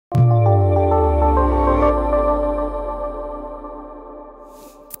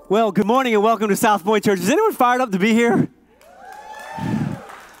Well, good morning and welcome to SouthPoint Church. Is anyone fired up to be here?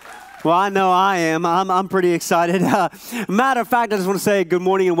 Well, I know I am. I'm pretty excited. Matter of fact, I just want to say good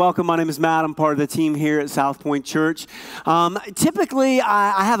morning and welcome. My name is Matt. I'm part of the team here at SouthPoint Church. Typically,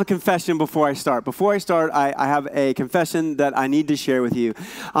 I have a confession before I start. Before I start, I have a confession that I need to share with you.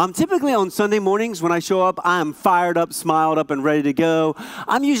 Typically on Sunday mornings when I show up, I'm fired up, smiled up, and ready to go.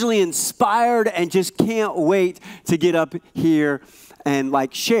 I'm usually inspired and just can't wait to get up here and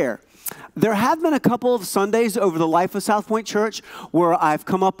share. There have been a couple of Sundays over the life of SouthPoint Church where I've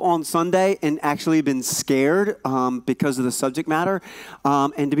come up on Sunday and actually been scared because of the subject matter.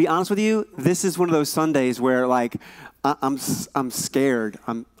 And to be honest with you, this is one of those Sundays where I'm scared.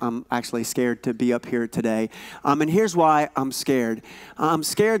 I'm actually scared to be up here today. And here's why I'm scared. I'm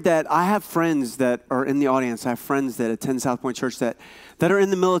scared that I have friends that are in the audience. I have friends that attend SouthPoint Church that are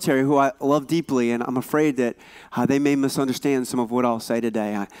in the military who I love deeply, and I'm afraid that they may misunderstand some of what I'll say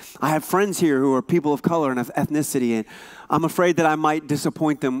today. I have friends here who are people of color and of ethnicity, and I'm afraid that I might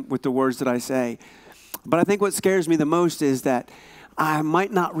disappoint them with the words that I say. But I think what scares me the most is that I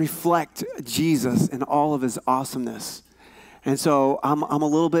might not reflect Jesus in all of his awesomeness. And so I'm a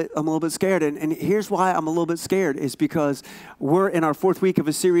little bit scared. And here's why I'm a little bit scared is because we're in our fourth week of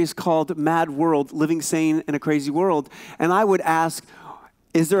a series called Mad World, Living Sane in a Crazy World. And I would ask,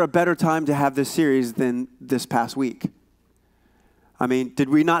 is there a better time to have this series than this past week? I mean, did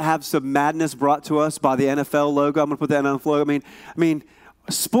we not have some madness brought to us by the NFL logo? I'm going to put the NFL logo. I mean,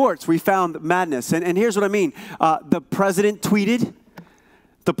 sports, we found madness. And here's what I mean. The president tweeted.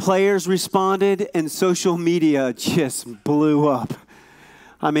 The players responded, and social media just blew up.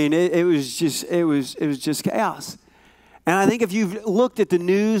 I mean, it was just chaos. And I think if you've looked at the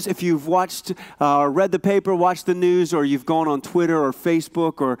news, if you've watched or read the paper, watched the news, or you've gone on Twitter or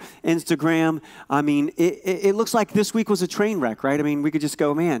Facebook or Instagram, I mean, it looks like this week was a train wreck, right? I mean, we could just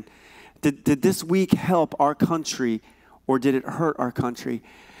go, man, did this week help our country or did it hurt our country?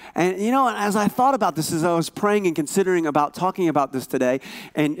 And, you know, as I thought about this, as I was praying and considering about talking about this today,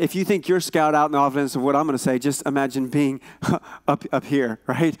 and if you think you're scout out in the offense of what I'm going to say, just imagine being up here,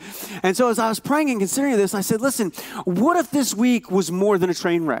 right? And so as I was praying and considering this, I said, listen, what if this week was more than a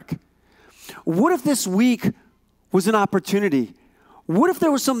train wreck? What if this week was an opportunity? What if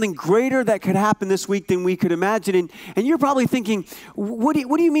there was something greater that could happen this week than we could imagine? And you're probably thinking, what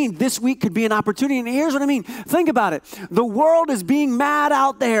do you mean this week could be an opportunity? And here's what I mean. Think about it. The world is being mad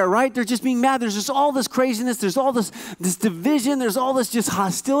out there, right? They're just being mad. There's just all this craziness. There's all this division. There's all this just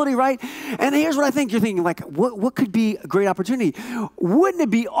hostility, right? And here's what I think. You're thinking, what could be a great opportunity? Wouldn't it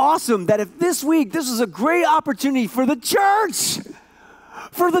be awesome that if this week, this was a great opportunity for the church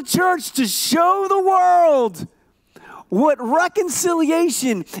to show the world what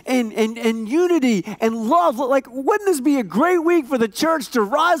reconciliation and unity and love, wouldn't this be a great week for the church to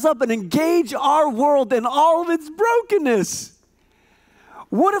rise up and engage our world in all of its brokenness?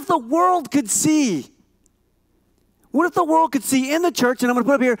 What if the world could see? What if the world could see in the church, and I'm going to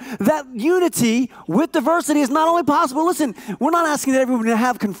put up here, that unity with diversity is not only possible. Listen, we're not asking that everyone to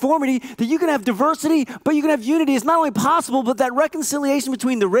have conformity, that you can have diversity, but you can have unity. It's not only possible, but that reconciliation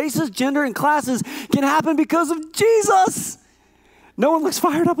between the races, gender, and classes can happen because of Jesus. No one looks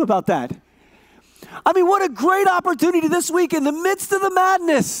fired up about that. I mean, what a great opportunity this week in the midst of the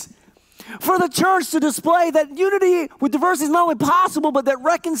madness for the church to display that unity with diversity is not only possible, but that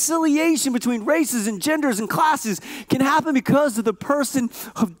reconciliation between races and genders and classes can happen because of the person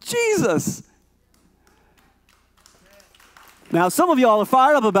of Jesus. Now, some of y'all are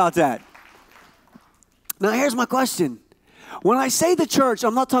fired up about that. Now, here's my question. When I say the church,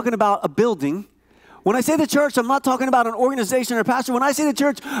 I'm not talking about a building. When I say the church, I'm not talking about an organization or a pastor. When I say the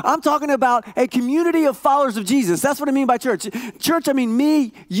church, I'm talking about a community of followers of Jesus. That's what I mean by church. Church, I mean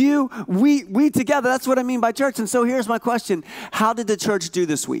me, you, we together. That's what I mean by church. And so here's my question. How did the church do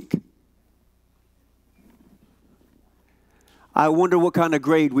this week? I wonder what kind of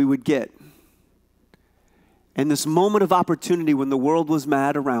grade we would get. In this moment of opportunity when the world was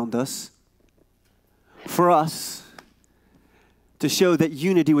mad around us, for us, to show that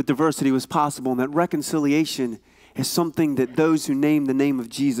unity with diversity was possible and that reconciliation is something that those who name the name of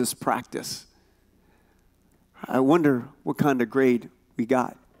Jesus practice. I wonder what kind of grade we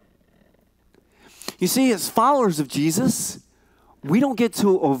got. You see, as followers of Jesus, we don't get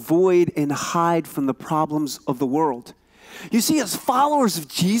to avoid and hide from the problems of the world. You see, as followers of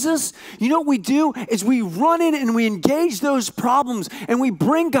Jesus, you know what we do is we run in and we engage those problems and we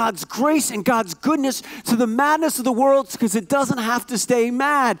bring God's grace and God's goodness to the madness of the world because it doesn't have to stay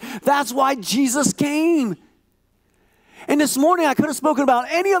mad. That's why Jesus came. And this morning I could have spoken about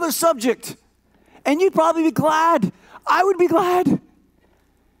any other subject and you'd probably be glad. I would be glad.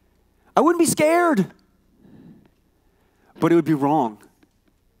 I wouldn't be scared. But it would be wrong.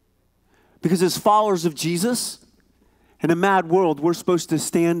 Because as followers of Jesus, in a mad world, we're supposed to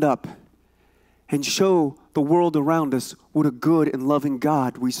stand up and show the world around us what a good and loving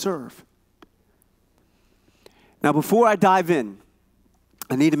God we serve. Now, before I dive in,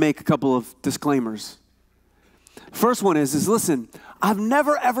 I need to make a couple of disclaimers. First one is listen, I've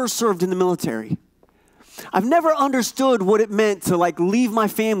never ever served in the military. I've never understood what it meant to leave my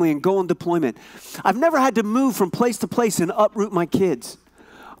family and go on deployment. I've never had to move from place to place and uproot my kids.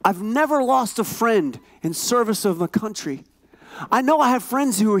 I've never lost a friend in service of my country. I know I have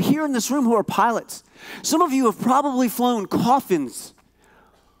friends who are here in this room who are pilots. Some of you have probably flown coffins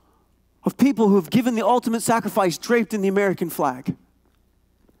of people who have given the ultimate sacrifice draped in the American flag.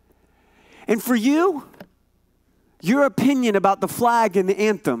 And for you, your opinion about the flag and the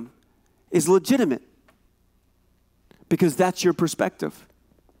anthem is legitimate because that's your perspective.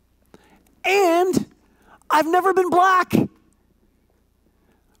 And I've never been black.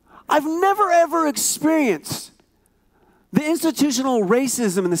 I've never ever experienced the institutional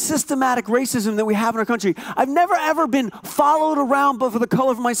racism and the systematic racism that we have in our country. I've never ever been followed around for the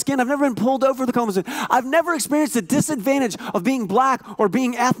color of my skin. I've never been pulled over for the color of my skin. I've never experienced the disadvantage of being black or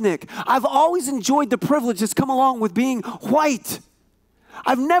being ethnic. I've always enjoyed the privilege that's come along with being white.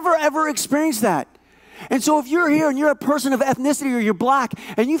 I've never ever experienced that. And so if you're here and you're a person of ethnicity or you're black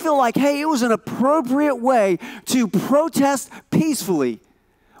and you feel like, hey, it was an appropriate way to protest peacefully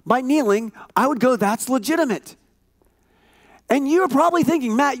by kneeling, I would go, that's legitimate. And you're probably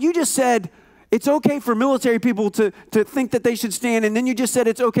thinking, Matt, you just said it's okay for military people to think that they should stand, and then you just said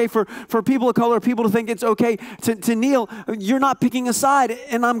it's okay for people of color, people to think it's okay to kneel. You're not picking a side.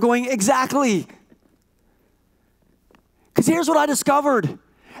 And I'm going, exactly. Because here's what I discovered.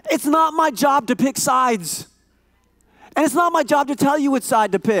 It's not my job to pick sides. And it's not my job to tell you which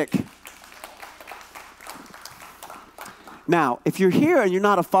side to pick. Now, if you're here and you're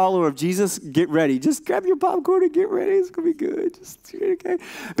not a follower of Jesus, get ready. Just grab your popcorn and get ready. It's going to be good. Okay?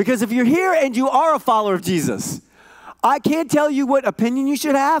 Because if you're here and you are a follower of Jesus, I can't tell you what opinion you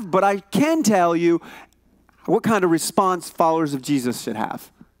should have, but I can tell you what kind of response followers of Jesus should have.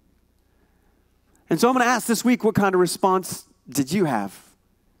 And so I'm going to ask this week, what kind of response did you have?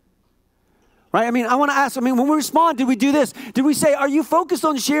 Right? I want to ask, when we respond, did we do this? Did we say, are you focused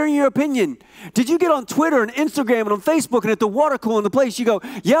on sharing your opinion? Did you get on Twitter and Instagram and on Facebook and at the water cooler in the place you go,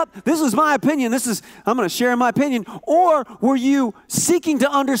 yep, this is my opinion. I'm going to share my opinion. Or were you seeking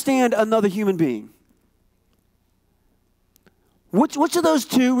to understand another human being? Which of those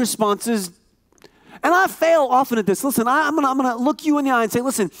two responses? And I fail often at this. Listen, I'm going to look you in the eye and say,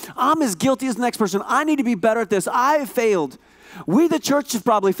 listen, I'm as guilty as the next person. I need to be better at this. I failed. We, the church, have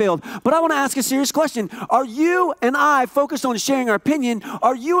probably failed. But I want to ask a serious question. Are you and I focused on sharing our opinion?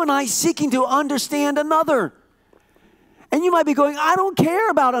 Are you and I seeking to understand another? And you might be going, I don't care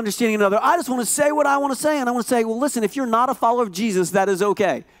about understanding another. I just want to say what I want to say. And I want to say, well, listen, if you're not a follower of Jesus, that is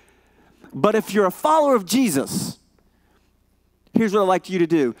okay. But if you're a follower of Jesus, here's what I'd like you to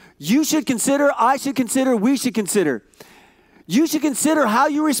do. You should consider, I should consider, we should consider. You should consider how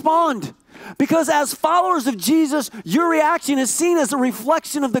you respond. Because as followers of Jesus, your reaction is seen as a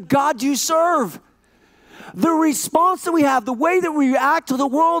reflection of the God you serve. The response that we have, the way that we react to the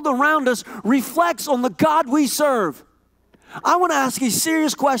world around us reflects on the God we serve. I want to ask a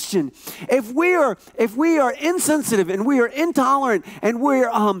serious question. If we are insensitive and we are intolerant and we're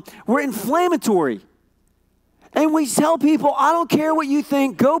inflammatory, and we tell people, I don't care what you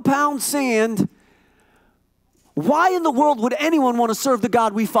think, go pound sand, why in the world would anyone want to serve the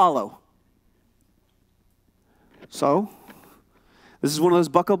God we follow? So, this is one of those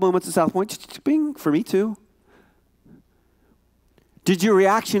buckle moments at SouthPoint. Bing, for me too. Did your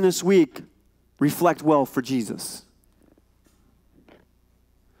reaction this week reflect well for Jesus?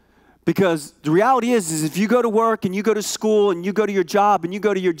 Because the reality is if you go to work and you go to school and you go to your job and you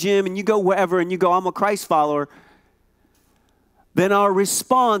go to your gym and you go wherever and you go, I'm a Christ follower, then our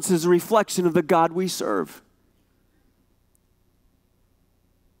response is a reflection of the God we serve.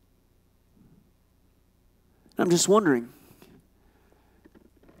 I'm just wondering,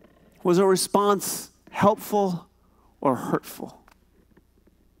 was our response helpful or hurtful?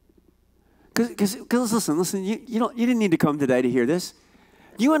 Because listen, you didn't need to come today to hear this.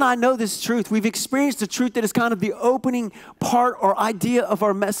 You and I know this truth. We've experienced the truth that is kind of the opening part or idea of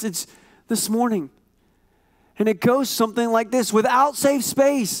our message this morning. And it goes something like this: without safe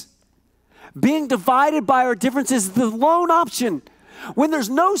space, being divided by our differences is the lone option. When there's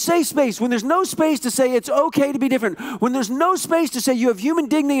no safe space, when there's no space to say it's okay to be different, when there's no space to say you have human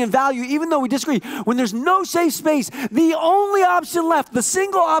dignity and value even though we disagree, when there's no safe space, the only option left, the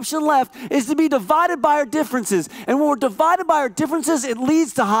single option left, is to be divided by our differences. And when we're divided by our differences, it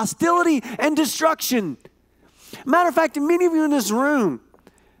leads to hostility and destruction. Matter of fact, many of you in this room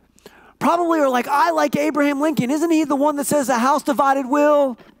probably are like, I like Abraham Lincoln. Isn't he the one that says a house divided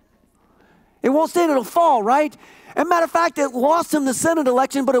will? It won't stand, it'll fall, right? And matter of fact, it lost him the Senate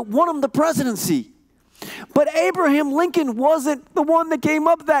election, but it won him the presidency. But Abraham Lincoln wasn't the one that came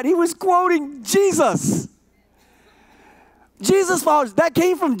up with that. He was quoting Jesus. Jesus followers, that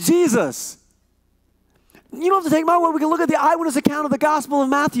came from Jesus. You don't have to take my word. We can look at the eyewitness account of the Gospel of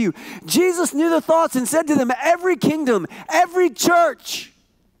Matthew. Jesus knew their thoughts and said to them, every kingdom, every church.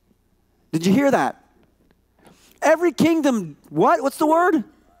 Did you hear that? Every kingdom, what? What's the word?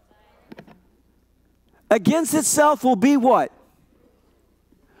 Against itself will be what?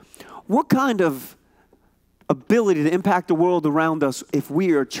 What kind of ability to impact the world around us if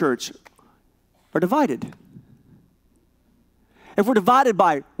we are a church are divided? If we're divided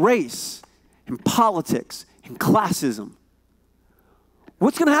by race and politics and classism,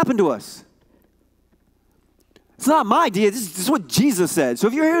 what's going to happen to us? It's not my idea. This is what Jesus said. So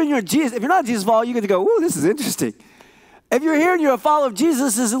if you're here and you're a Jesus, if you're not a Jesus follower, you get to go, ooh, this is interesting. If you're here and you're a follower of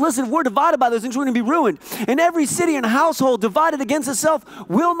Jesus, listen, if we're divided by those things, we're going to be ruined. And every city and household divided against itself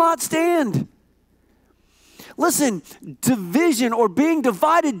will not stand. Listen, division or being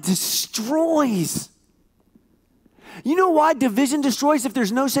divided destroys. You know why division destroys if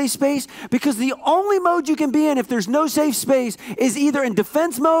there's no safe space? Because the only mode you can be in if there's no safe space is either in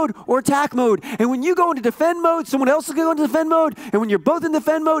defense mode or attack mode. And when you go into defend mode, someone else is going to go into defend mode. And when you're both in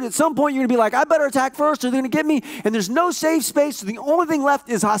defend mode, at some point you're going to be like, I better attack first or they're going to get me. And there's no safe space, so the only thing left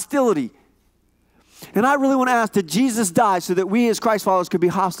is hostility. And I really want to ask, did Jesus die so that we as Christ followers could be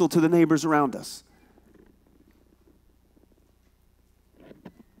hostile to the neighbors around us?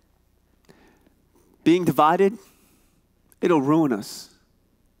 Being divided, it'll ruin us.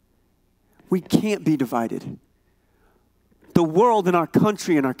 We can't be divided. The world and our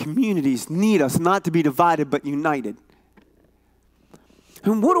country and our communities need us not to be divided but united.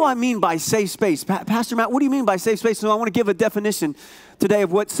 And what do I mean by safe space? Pastor Matt, what do you mean by safe space? So I want to give a definition today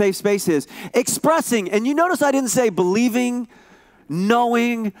of what safe space is. Expressing, and you notice I didn't say believing,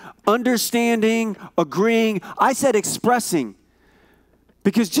 knowing, understanding, agreeing. I said expressing.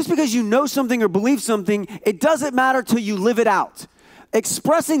 Because just because you know something or believe something, it doesn't matter till you live it out.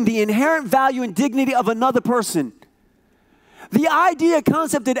 Expressing the inherent value and dignity of another person. The idea,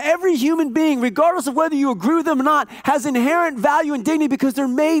 concept that every human being, regardless of whether you agree with them or not, has inherent value and dignity because they're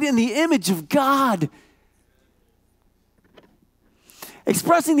made in the image of God.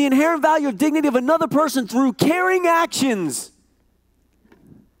 Expressing the inherent value of dignity of another person through caring actions,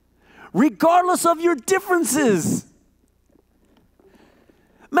 regardless of your differences.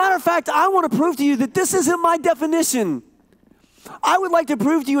 Matter of fact, I want to prove to you that this isn't my definition. I would like to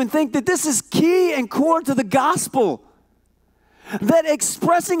prove to you and think that this is key and core to the gospel. That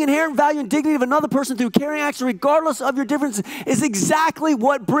expressing inherent value and dignity of another person through caring action, regardless of your differences, is exactly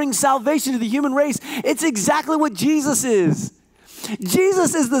what brings salvation to the human race. It's exactly what Jesus is.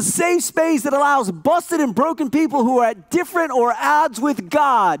 Jesus is the safe space that allows busted and broken people who are at different or odds with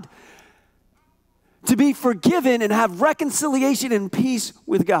God to be forgiven and have reconciliation and peace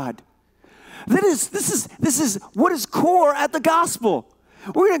with God. This is what is core at the gospel.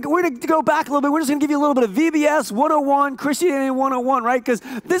 We're gonna go back a little bit. We're just gonna give you a little bit of VBS 101, Christianity 101, right? Because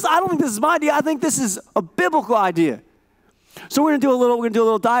I don't think this is my idea. I think this is a biblical idea. So we're gonna do a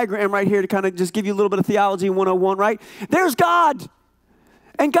little diagram right here to kind of just give you a little bit of theology 101, right? There's God.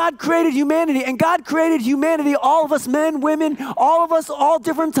 And God created humanity. And God created humanity, all of us, men, women, all of us, all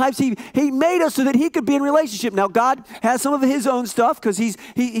different types. He made us so that he could be in relationship. Now, God has some of his own stuff because he's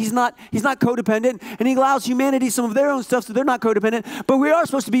not codependent. And he allows humanity some of their own stuff so they're not codependent. But we are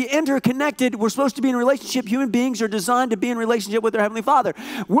supposed to be interconnected. We're supposed to be in relationship. Human beings are designed to be in relationship with their Heavenly Father.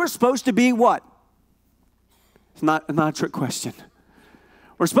 We're supposed to be what? It's not a trick question.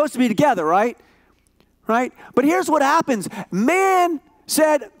 We're supposed to be together, right? Right? But here's what happens. Man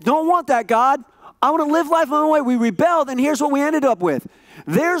said, don't want that, God. I want to live life my own way. We rebelled, and here's what we ended up with.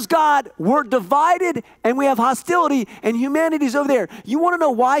 There's God. We're divided, and we have hostility, and humanity's over there. You want to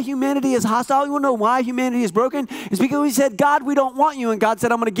know why humanity is hostile? You want to know why humanity is broken? It's because we said, God, we don't want you, and God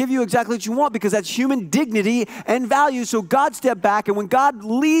said, I'm going to give you exactly what you want because that's human dignity and value. So God stepped back, and when God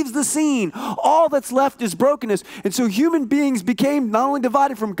leaves the scene, all that's left is brokenness. And so human beings became not only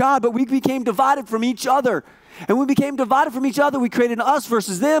divided from God, but we became divided from each other. And we became divided from each other. We created us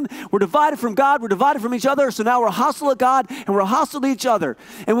versus them. We're divided from God. We're divided from each other. So now we're hostile at God and we're hostile to each other.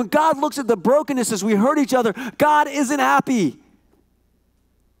 And when God looks at the brokenness as we hurt each other, God isn't happy.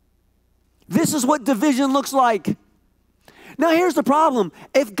 This is what division looks like. Now here's the problem.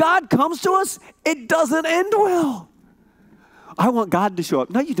 If God comes to us, it doesn't end well. I want God to show up.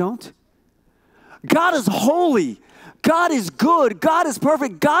 No, you don't. God is holy. God is good. God is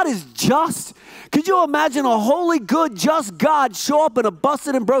perfect. God is just. Could you imagine a holy, good, just God show up in a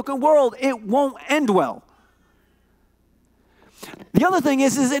busted and broken world? It won't end well. The other thing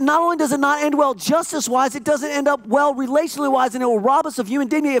is it not only does it not end well justice-wise, it doesn't end up well relationally-wise, and it will rob us of human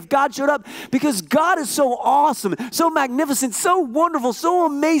dignity if God showed up, because God is so awesome, so magnificent, so wonderful, so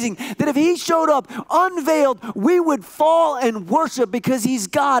amazing, that if he showed up unveiled, we would fall and worship because he's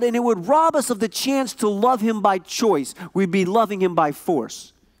God, and it would rob us of the chance to love him by choice. We'd be loving him by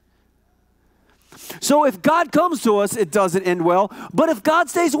force. So if God comes to us, it doesn't end well. But if God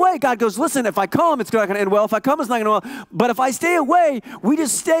stays away, God goes, listen, if I come, it's not going to end well. If I come, it's not going to end well. But if I stay away, we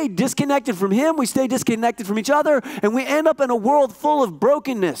just stay disconnected from him. We stay disconnected from each other. And we end up in a world full of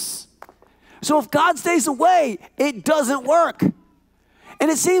brokenness. So if God stays away, it doesn't work. And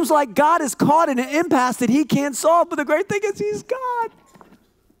it seems like God is caught in an impasse that he can't solve. But the great thing is he's God.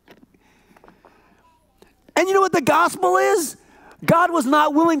 And you know what the gospel is? God was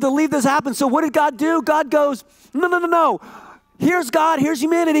not willing to leave this happen. So what did God do? God goes, no. Here's God, here's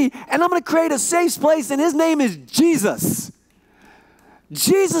humanity, and I'm going to create a safe place, and his name is Jesus.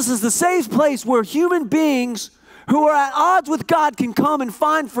 Jesus is the safe place where human beings who are at odds with God can come and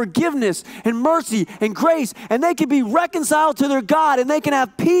find forgiveness and mercy and grace, and they can be reconciled to their God, and they can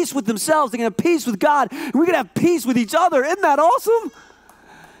have peace with themselves. They can have peace with God, and we can have peace with each other. Isn't that awesome?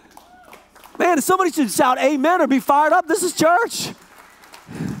 Man, somebody should shout amen or be fired up. This is church.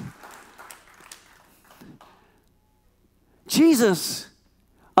 Jesus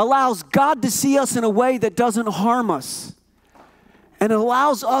allows God to see us in a way that doesn't harm us, and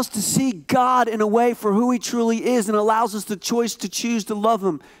allows us to see God in a way for who he truly is, and allows us the choice to choose to love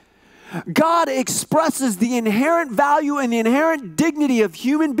him. God expresses the inherent value and the inherent dignity of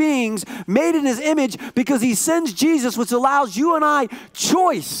human beings made in his image because he sends Jesus, which allows you and I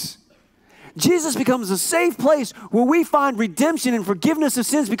choice. Jesus becomes a safe place where we find redemption and forgiveness of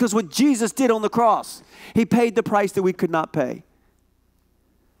sins because what Jesus did on the cross. He paid the price that we could not pay.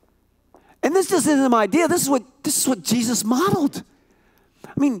 And this just isn't an idea. This is what Jesus modeled.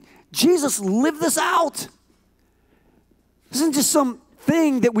 I mean, Jesus lived this out. This isn't just some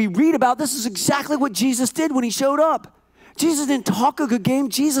thing that we read about. This is exactly what Jesus did when he showed up. Jesus didn't talk a good game.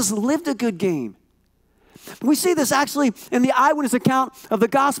 Jesus lived a good game. We see this actually in the eyewitness account of the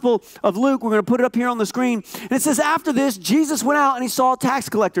Gospel of Luke. We're going to put it up here on the screen. And it says, after this, Jesus went out and he saw a tax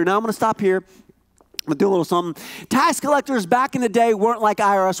collector. Now I'm going to stop here. I'm going to do a little something. Tax collectors back in the day weren't like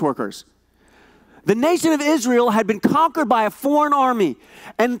IRS workers. The nation of Israel had been conquered by a foreign army.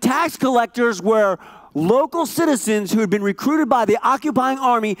 And tax collectors were local citizens who had been recruited by the occupying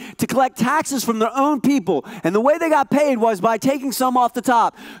army to collect taxes from their own people. And the way they got paid was by taking some off the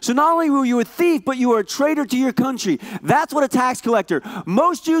top. So not only were you a thief, but you were a traitor to your country. That's what a tax collector.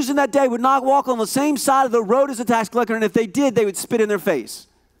 Most Jews in that day would not walk on the same side of the road as a tax collector, and if they did, they would spit in their face.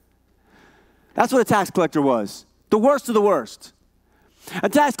 That's what a tax collector was. The worst of the worst. A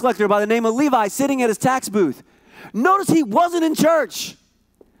tax collector by the name of Levi sitting at his tax booth. Notice he wasn't in church.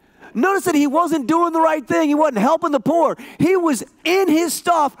 Notice that he wasn't doing the right thing. He wasn't helping the poor. He was in his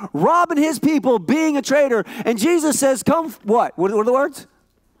stuff, robbing his people, being a traitor. And Jesus says, come, what? What are the words?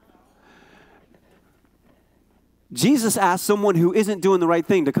 Jesus asked someone who isn't doing the right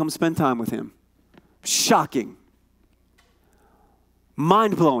thing to come spend time with him. Shocking.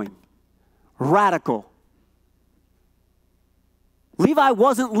 Mind-blowing. Radical. Levi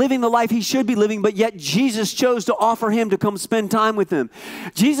wasn't living the life he should be living, but yet Jesus chose to offer him to come spend time with him.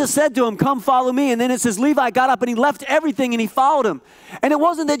 Jesus said to him, come follow me. And then it says Levi got up and he left everything and he followed him. And it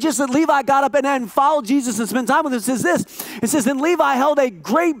wasn't that just that Levi got up and followed Jesus and spent time with him. It says this. It says, then Levi held a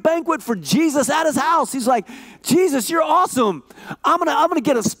great banquet for Jesus at his house. He's like, Jesus, you're awesome. I'm gonna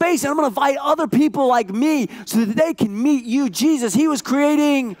get a space and I'm gonna invite other people like me so that they can meet you. Jesus, he was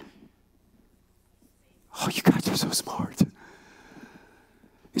creating. Oh, you guys are so smart.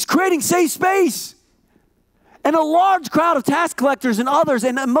 He's creating safe space. And a large crowd of tax collectors and others,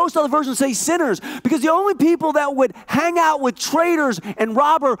 and most other versions say sinners, because the only people that would hang out with traitors and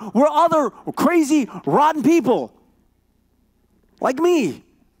robber were other crazy, rotten people. Like me.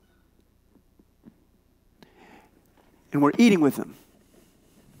 And we're eating with them.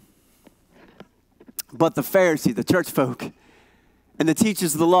 But the Pharisee, the church folk, and the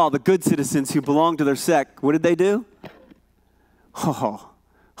teachers of the law, the good citizens who belonged to their sect, what did they do? Oh,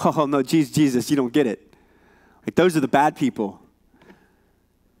 no, Jesus, you don't get it. Like, those are the bad people.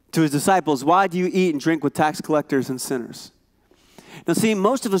 To his disciples, why do you eat and drink with tax collectors and sinners? Now, see,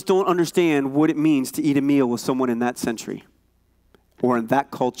 most of us don't understand what it means to eat a meal with someone in that century or in that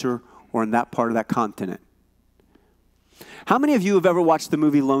culture or in that part of that continent. How many of you have ever watched the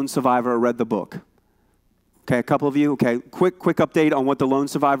movie Lone Survivor or read the book? Okay, a couple of you. Okay, quick update on what the Lone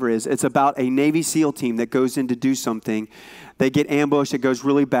Survivor is. It's about a Navy SEAL team that goes in to do something. They get ambushed. It goes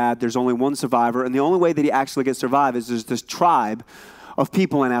really bad. There's only one survivor. And the only way that he actually gets to survive is there's this tribe of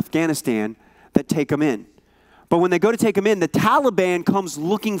people in Afghanistan that take him in. But when they go to take him in, the Taliban comes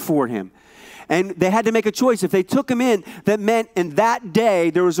looking for him. And they had to make a choice. If they took him in, that meant in that day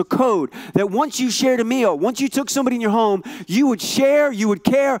there was a code that once you shared a meal, once you took somebody in your home, you would share, you would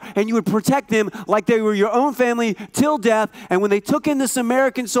care, and you would protect them like they were your own family till death. And when they took in this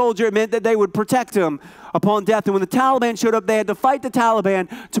American soldier, it meant that they would protect him upon death. And when the Taliban showed up, they had to fight the Taliban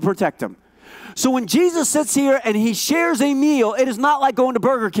to protect him. So when Jesus sits here and he shares a meal, it is not like going to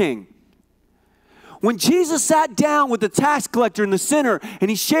Burger King. When Jesus sat down with the tax collector and the sinner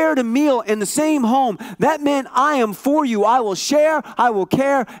and he shared a meal in the same home, that meant I am for you. I will share, I will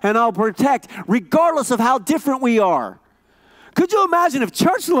care, and I'll protect, regardless of how different we are. Could you imagine if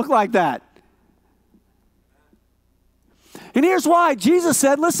church looked like that? And here's why. Jesus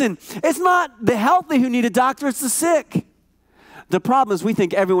said, listen, it's not the healthy who need a doctor, it's the sick. The problem is we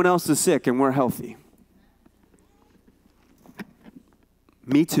think everyone else is sick and we're healthy.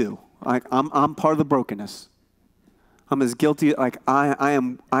 Me too. Like, I'm part of the brokenness. I'm as guilty, like I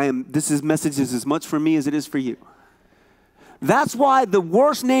am, this message is as much for me as it is for you. That's why the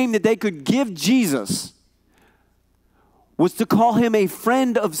worst name that they could give Jesus was to call him a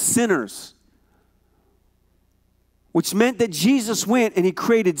friend of sinners, which meant that Jesus went and he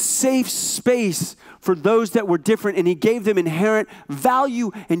created safe space for those that were different, and he gave them inherent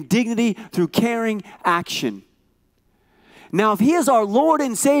value and dignity through caring action. Now, if he is our Lord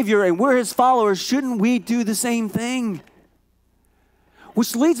and Savior and we're his followers, shouldn't we do the same thing?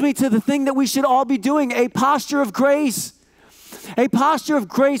 Which leads me to the thing that we should all be doing, a posture of grace. A posture of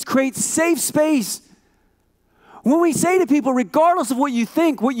grace creates safe space. When we say to people, regardless of what you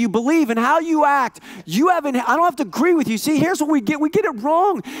think, what you believe, and how you act, I don't have to agree with you. See, here's what we get it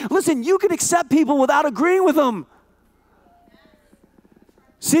wrong. Listen, you can accept people without agreeing with them.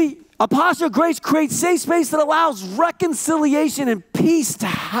 See, a posture of grace creates safe space that allows reconciliation and peace to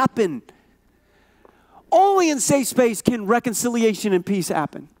happen. Only in safe space can reconciliation and peace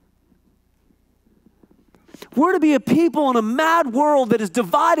happen. We're to be a people in a mad world that is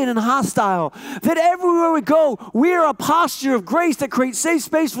divided and hostile, that everywhere we go, we are a posture of grace that creates safe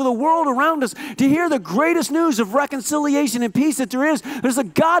space for the world around us to hear the greatest news of reconciliation and peace that there is. There's a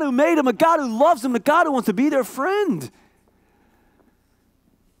God who made them, a God who loves them, a God who wants to be their friend.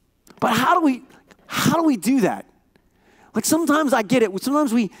 But how do we do that? Like, sometimes I get it.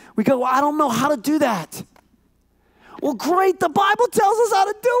 Sometimes we go, well, I don't know how to do that. Well, great, the Bible tells us how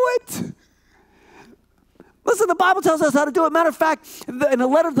to do it. Listen, the Bible tells us how to do it. Matter of fact, in the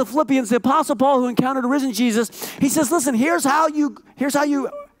letter to the Philippians, the Apostle Paul, who encountered a risen Jesus, he says, listen, here's how you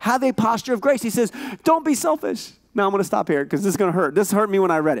have a posture of grace. He says, don't be selfish. Now, I'm going to stop here because this is going to hurt. This hurt me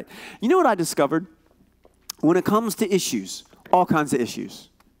when I read it. You know what I discovered? When it comes to issues, all kinds of issues,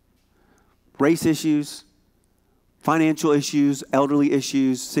 race issues, financial issues, elderly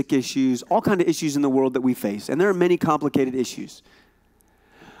issues, sick issues, all kinds of issues in the world that we face. And there are many complicated issues.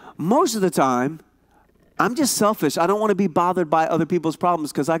 Most of the time, I'm just selfish. I don't want to be bothered by other people's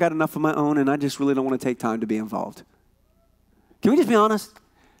problems because I got enough of my own and I just really don't want to take time to be involved. Can we just be honest?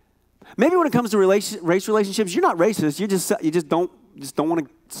 Maybe when it comes to race relationships, you're not racist. You just don't want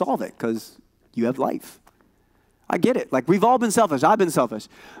to solve it because you have life. I get it. Like, we've all been selfish. I've been selfish.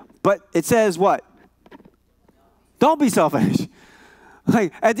 But it says what? Don't be selfish.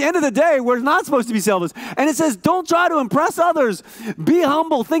 Like, at the end of the day, we're not supposed to be selfish. And it says, don't try to impress others. Be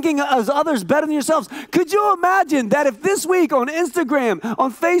humble, thinking as others better than yourselves. Could you imagine that if this week on Instagram,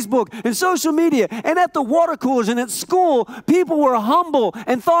 on Facebook, and social media, and at the water coolers, and at school, people were humble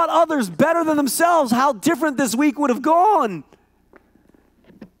and thought others better than themselves, how different this week would have gone?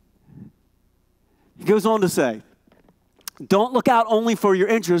 He goes on to say, don't look out only for your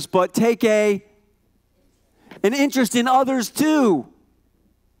interests, but take an interest in others too.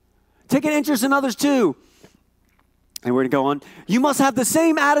 Take an interest in others too. And we're going to go on. You must have the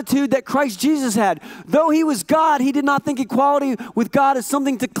same attitude that Christ Jesus had. Though he was God, he did not think equality with God as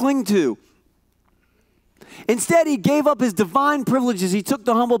something to cling to. Instead, he gave up his divine privileges. He took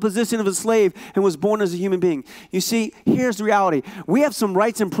the humble position of a slave and was born as a human being. You see, here's the reality. We have some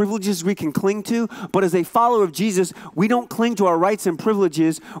rights and privileges we can cling to, but as a follower of Jesus, we don't cling to our rights and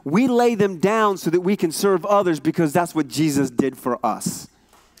privileges. We lay them down so that we can serve others because that's what Jesus did for us.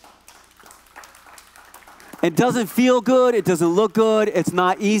 It doesn't feel good. It doesn't look good. It's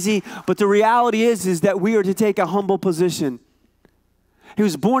not easy. But the reality is that we are to take a humble position. He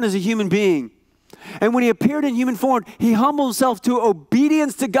was born as a human being. And when he appeared in human form, he humbled himself to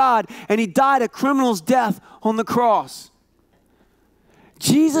obedience to God, and he died a criminal's death on the cross.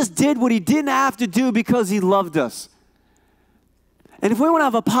 Jesus did what he didn't have to do because he loved us. And if we want to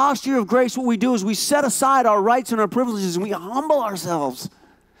have a posture of grace, what we do is we set aside our rights and our privileges, and we humble ourselves.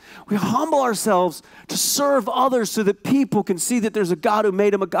 We humble ourselves to serve others so that people can see that there's a God who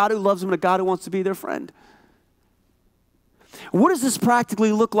made them, a God who loves them, and a God who wants to be their friend. What does this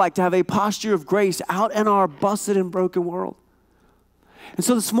practically look like to have a posture of grace out in our busted and broken world? And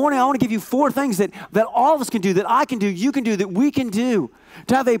so this morning, I want to give you 4 things that all of us can do, that I can do, you can do, that we can do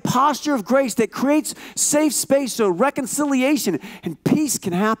to have a posture of grace that creates safe space so reconciliation and peace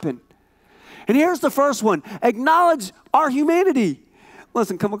can happen. And here's the first one. Acknowledge our humanity.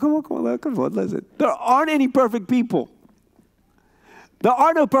 Listen, come on, listen. There aren't any perfect people. There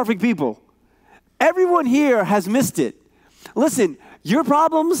are no perfect people. Everyone here has missed it. Listen, your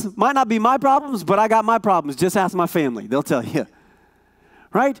problems might not be my problems, but I got my problems. Just ask my family. They'll tell you.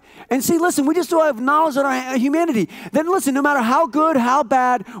 Right? And see, listen, we just don't have knowledge of our humanity. Then listen, no matter how good, how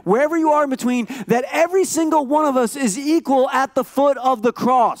bad, wherever you are in between, that every single one of us is equal at the foot of the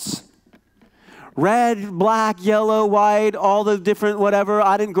cross. Red, black, yellow, white, all the different whatever.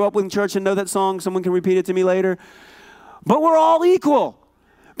 I didn't grow up in church and know that song. Someone can repeat it to me later. But we're all equal.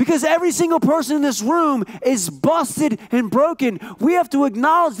 Because every single person in this room is busted and broken. We have to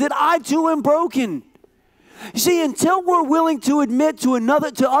acknowledge that I too am broken. You see, until we're willing to admit to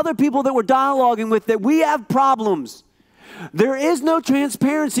other people that we're dialoguing with that we have problems, there is no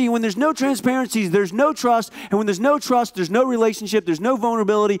transparency. When there's no transparency, there's no trust. And when there's no trust, there's no relationship, there's no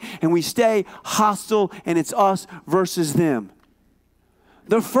vulnerability, and we stay hostile, and it's us versus them.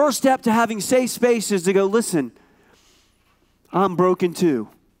 The first step to having safe space is to go, listen, I'm broken too.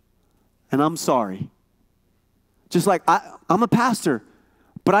 And I'm sorry. Just like I'm a pastor,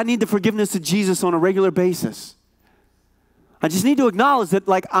 but I need the forgiveness of Jesus on a regular basis. I just need to acknowledge that,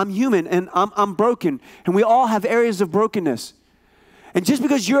 like, I'm human and I'm broken, and we all have areas of brokenness. And just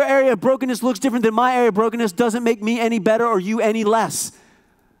because your area of brokenness looks different than my area of brokenness doesn't make me any better or you any less.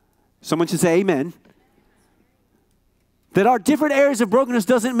 Someone should say amen. That our different areas of brokenness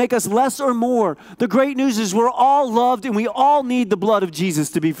doesn't make us less or more. The great news is we're all loved and we all need the blood of Jesus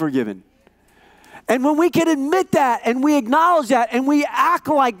to be forgiven. And when we can admit that and we acknowledge that and we act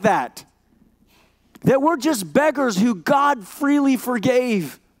like that we're just beggars who God freely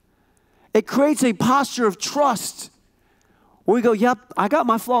forgave, it creates a posture of trust where we go, yep, I got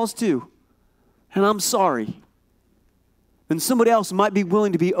my flaws too, and I'm sorry. And somebody else might be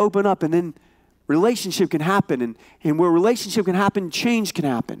willing to be open up, and then relationship can happen, and where relationship can happen, change can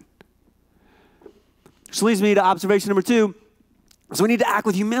happen. Which leads me to observation number 2. So we need to act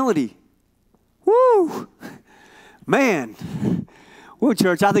with humility. Woo! Man. Woo,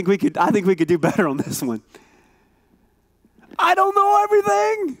 church, I think we could do better on this one. I don't know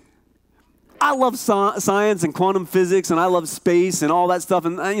everything. I love science and quantum physics, and I love space and all that stuff.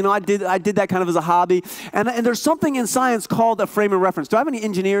 And I did that kind of as a hobby. And there's something in science called a frame of reference. Do I have any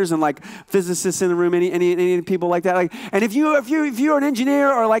engineers and like physicists in the room? Any people like that? Like, and if you're an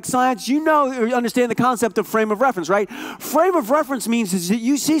engineer or like science, you know or you understand the concept of frame of reference, right? Frame of reference means is that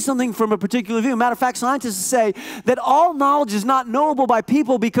you see something from a particular view. Matter of fact, scientists say that all knowledge is not knowable by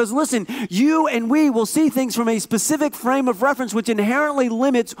people because, listen, you and we will see things from a specific frame of reference, which inherently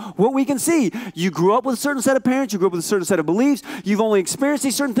limits what we can see. You grew up with a certain set of parents. You grew up with a certain set of beliefs. You've only experienced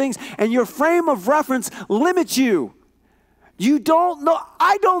these certain things, and your frame of reference limits you. You don't know.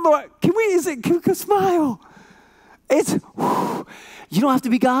 I don't know. Can we smile? You don't have to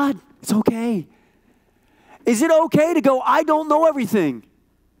be God. It's okay. Is it okay to go, I don't know everything?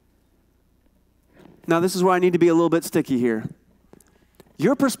 Now, this is where I need to be a little bit sticky here.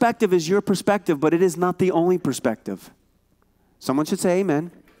 Your perspective is your perspective, but it is not the only perspective. Someone should say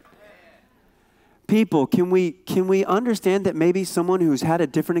amen. People, can we understand that maybe someone who's had a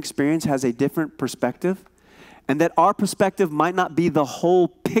different experience has a different perspective? And that our perspective might not be the whole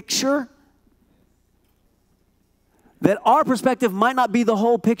picture? That our perspective might not be the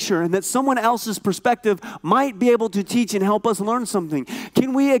whole picture, and that someone else's perspective might be able to teach and help us learn something.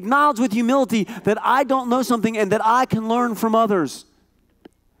 Can we acknowledge with humility that I don't know something and that I can learn from others?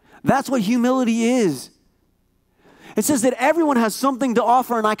 That's what humility is. It says that everyone has something to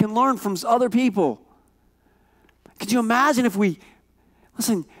offer and I can learn from other people. Could you imagine if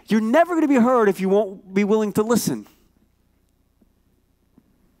listen, you're never going to be heard if you won't be willing to listen.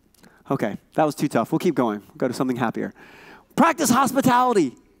 Okay, that was too tough. We'll keep going. We'll go to something happier. Practice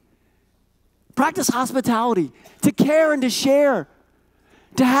hospitality. Practice hospitality. To care and to share.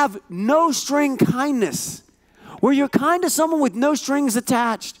 To have no string kindness. Where you're kind to someone with no strings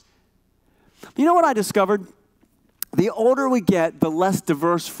attached. You know what I discovered? The older we get, the less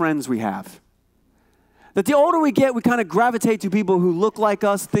diverse friends we have. That the older we get, we kind of gravitate to people who look like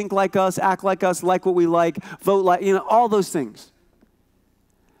us, think like us, act like us, like what we like, vote like, all those things.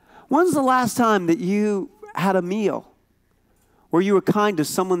 When's the last time that you had a meal where you were kind to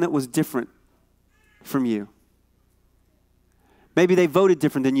someone that was different from you? Maybe they voted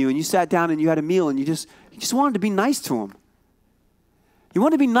different than you, and you sat down and you had a meal, and you just wanted to be nice to them. You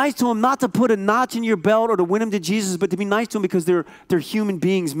wanted to be nice to them, not to put a notch in your belt or to win them to Jesus, but to be nice to them because they're human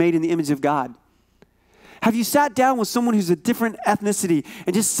beings made in the image of God. Have you sat down with someone who's a different ethnicity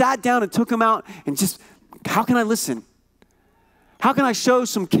and just sat down and took them out and just, how can I listen? How can I show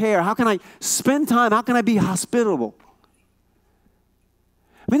some care? How can I spend time? How can I be hospitable?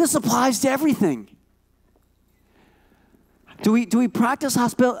 I mean, this applies to everything. Do we practice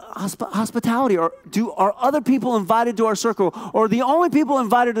hospitality, or are other people invited to our circle, or the only people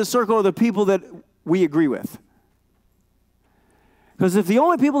invited to the circle are the people that we agree with? Because if the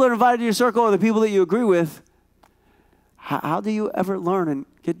only people that are invited to your circle are the people that you agree with, how do you ever learn and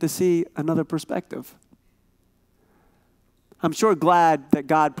get to see another perspective? I'm sure glad that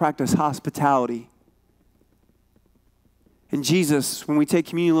God practiced hospitality. And Jesus, when we take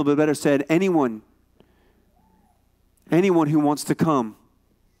communion a little bit better, said, anyone who wants to come.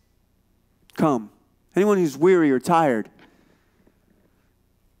 Anyone who's weary or tired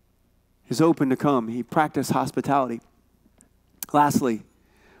is open to come. He practiced hospitality. Lastly,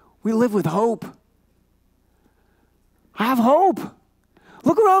 we live with hope. I have hope.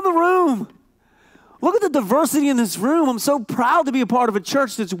 Look around the room. Look at the diversity in this room. I'm so proud to be a part of a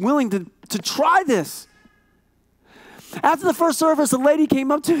church that's willing to try this. After the first service, a lady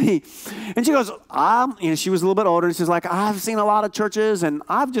came up to me, and she goes, she was a little bit older, and she's like, I've seen a lot of churches, and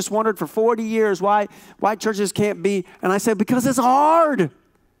I've just wondered for 40 years why churches can't be. And I said, because it's hard.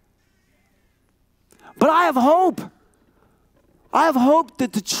 But I have hope. I have hope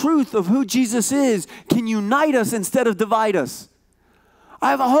that the truth of who Jesus is can unite us instead of divide us. I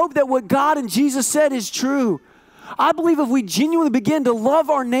have a hope that what God and Jesus said is true. I believe if we genuinely begin to love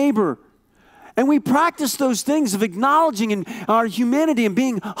our neighbor and we practice those things of acknowledging and our humanity and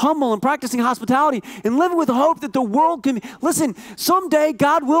being humble and practicing hospitality and living with hope that the world can, listen, someday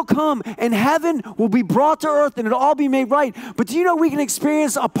God will come and heaven will be brought to earth and it'll all be made right. But do you know we can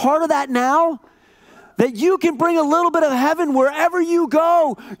experience a part of that now? That you can bring a little bit of heaven wherever you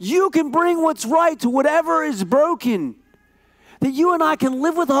go. You can bring what's right to whatever is broken. That you and I can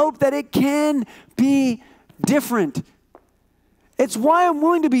live with hope that it can be different. It's why I'm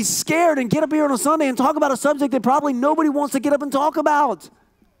willing to be scared and get up here on a Sunday and talk about a subject that probably nobody wants to get up and talk about.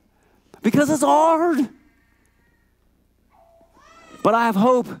 Because it's hard. But I have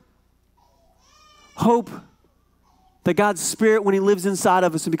hope. Hope that God's Spirit, when He lives inside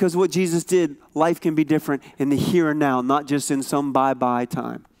of us, and because of what Jesus did, life can be different in the here and now, not just in some bye-bye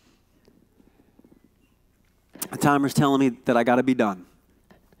time. The timer's telling me that I got to be done.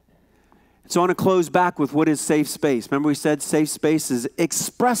 So I want to close back with what is safe space. Remember we said safe space is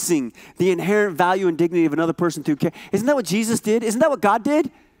expressing the inherent value and dignity of another person through care. Isn't that what Jesus did? Isn't that what God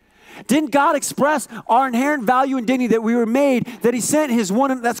did? Didn't God express our inherent value and dignity that we were made, that He sent His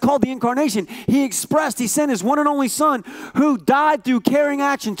one, that's called the incarnation. He sent His one and only Son who died through caring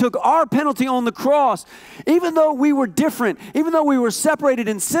action, took our penalty on the cross, even though we were different, even though we were separated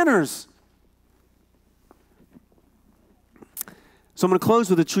and sinners. So I'm going to close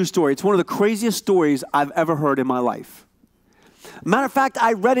with a true story. It's one of the craziest stories I've ever heard in my life. Matter of fact,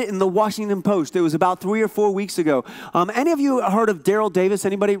 I read it in the Washington Post. It was about 3 or 4 weeks ago. Any of you heard of Daryl Davis?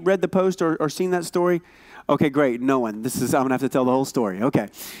 Anybody read the Post or seen that story? Okay, great. No one. I'm going to have to tell the whole story. Okay.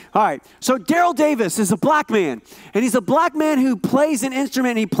 All right. So Daryl Davis is a black man. And he's a black man who plays an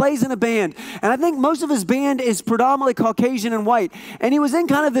instrument. And he plays in a band. And I think most of his band is predominantly Caucasian and white. And he was in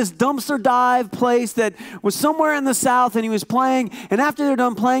kind of this dumpster dive place that was somewhere in the South. And he was playing. And after they're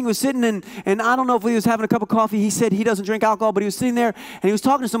done playing, he was sitting and I don't know if he was having a cup of coffee. He said he doesn't drink alcohol, but he was sitting there and he was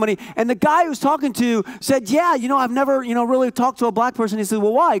talking to somebody. And the guy he was talking to said, yeah, I've never, really talked to a black person. He said,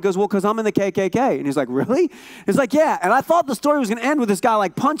 well, why? He goes, well, because I'm in the KKK. And he's like, really? really? It's like, yeah. And I thought the story was going to end with this guy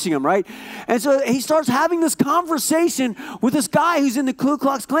like punching him, right? And so he starts having this conversation with this guy who's in the Ku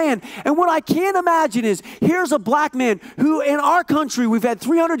Klux Klan. And what I can't imagine is, here's a black man who in our country, we've had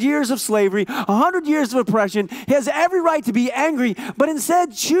 300 years of slavery, 100 years of oppression. He has every right to be angry, but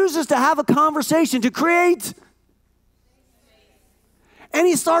instead chooses to have a conversation, to create. And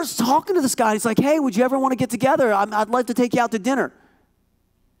he starts talking to this guy. He's like, hey, would you ever want to get together? I'd like to take you out to dinner.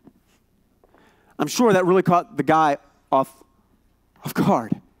 I'm sure that really caught the guy off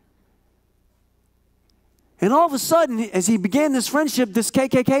guard. And all of a sudden, as he began this friendship, this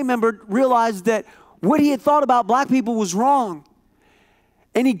KKK member realized that what he had thought about black people was wrong.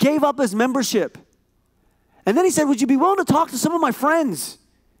 And he gave up his membership. And then he said, would you be willing to talk to some of my friends?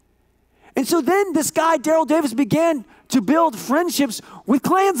 And so then this guy, Daryl Davis, began to build friendships with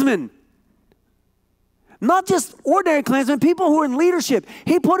Klansmen. Not just ordinary Klansmen, people who are in leadership.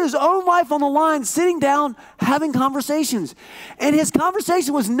 He put his own life on the line, sitting down, having conversations. And his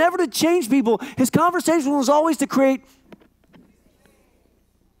conversation was never to change people. His conversation was always to create,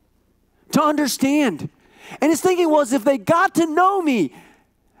 to understand. And his thinking was, if they got to know me,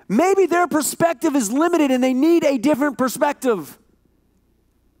 maybe their perspective is limited and they need a different perspective.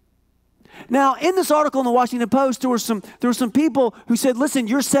 Now, in this article in the Washington Post, there were some people who said, listen,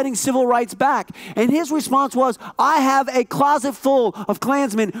 you're setting civil rights back. And his response was, I have a closet full of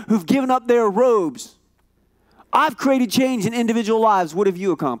Klansmen who've given up their robes. I've created change in individual lives. What have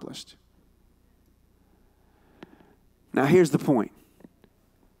you accomplished? Now, here's the point.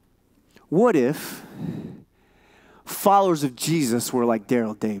 What if followers of Jesus were like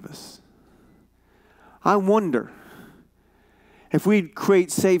Daryl Davis? I wonder if we'd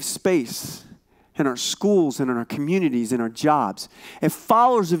create safe space in our schools and in our communities, in our jobs. If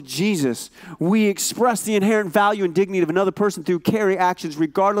followers of Jesus, we express the inherent value and dignity of another person through carry actions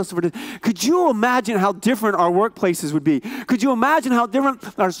regardless of it. Could you imagine how different our workplaces would be? Could you imagine how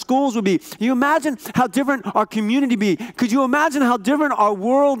different our schools would be? Can you imagine how different our community would be? Could you imagine how different our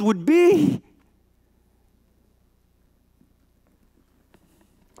world would be?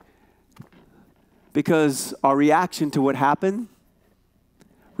 Because our reaction to what happened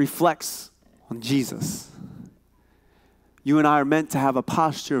reflects on Jesus. You and I are meant to have a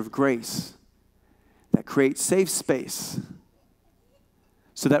posture of grace that creates safe space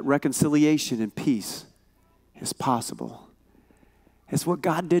so that reconciliation and peace is possible. It's what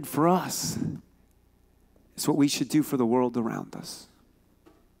God did for us. It's what we should do for the world around us.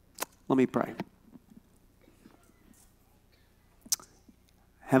 Let me pray.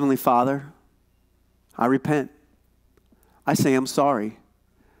 Heavenly Father, I repent. I say I'm sorry.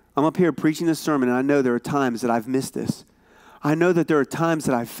 I'm up here preaching this sermon, and I know there are times that I've missed this. I know that there are times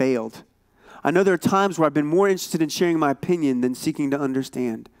that I've failed. I know there are times where I've been more interested in sharing my opinion than seeking to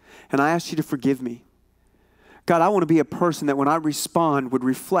understand. And I ask you to forgive me. God, I want to be a person that when I respond would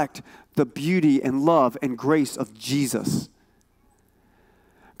reflect the beauty and love and grace of Jesus.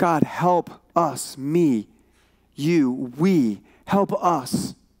 God, help us, me, you, we, help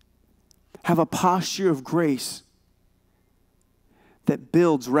us have a posture of grace that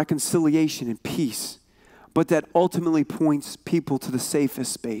builds reconciliation and peace, but that ultimately points people to the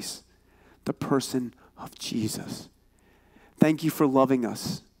safest space, the person of Jesus. Thank you for loving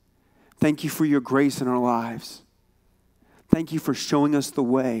us. Thank you for your grace in our lives. Thank you for showing us the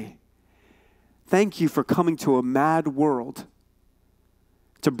way. Thank you for coming to a mad world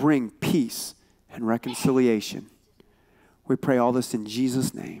to bring peace and reconciliation. We pray all this in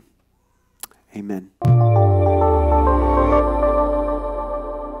Jesus' name. Amen.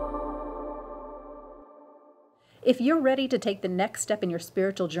 If you're ready to take the next step in your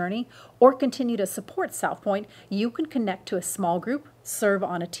spiritual journey or continue to support SouthPoint, you can connect to a small group, serve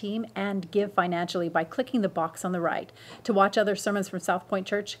on a team, and give financially by clicking the box on the right. To watch other sermons from SouthPoint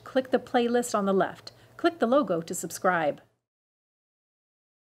Church, click the playlist on the left. Click the logo to subscribe.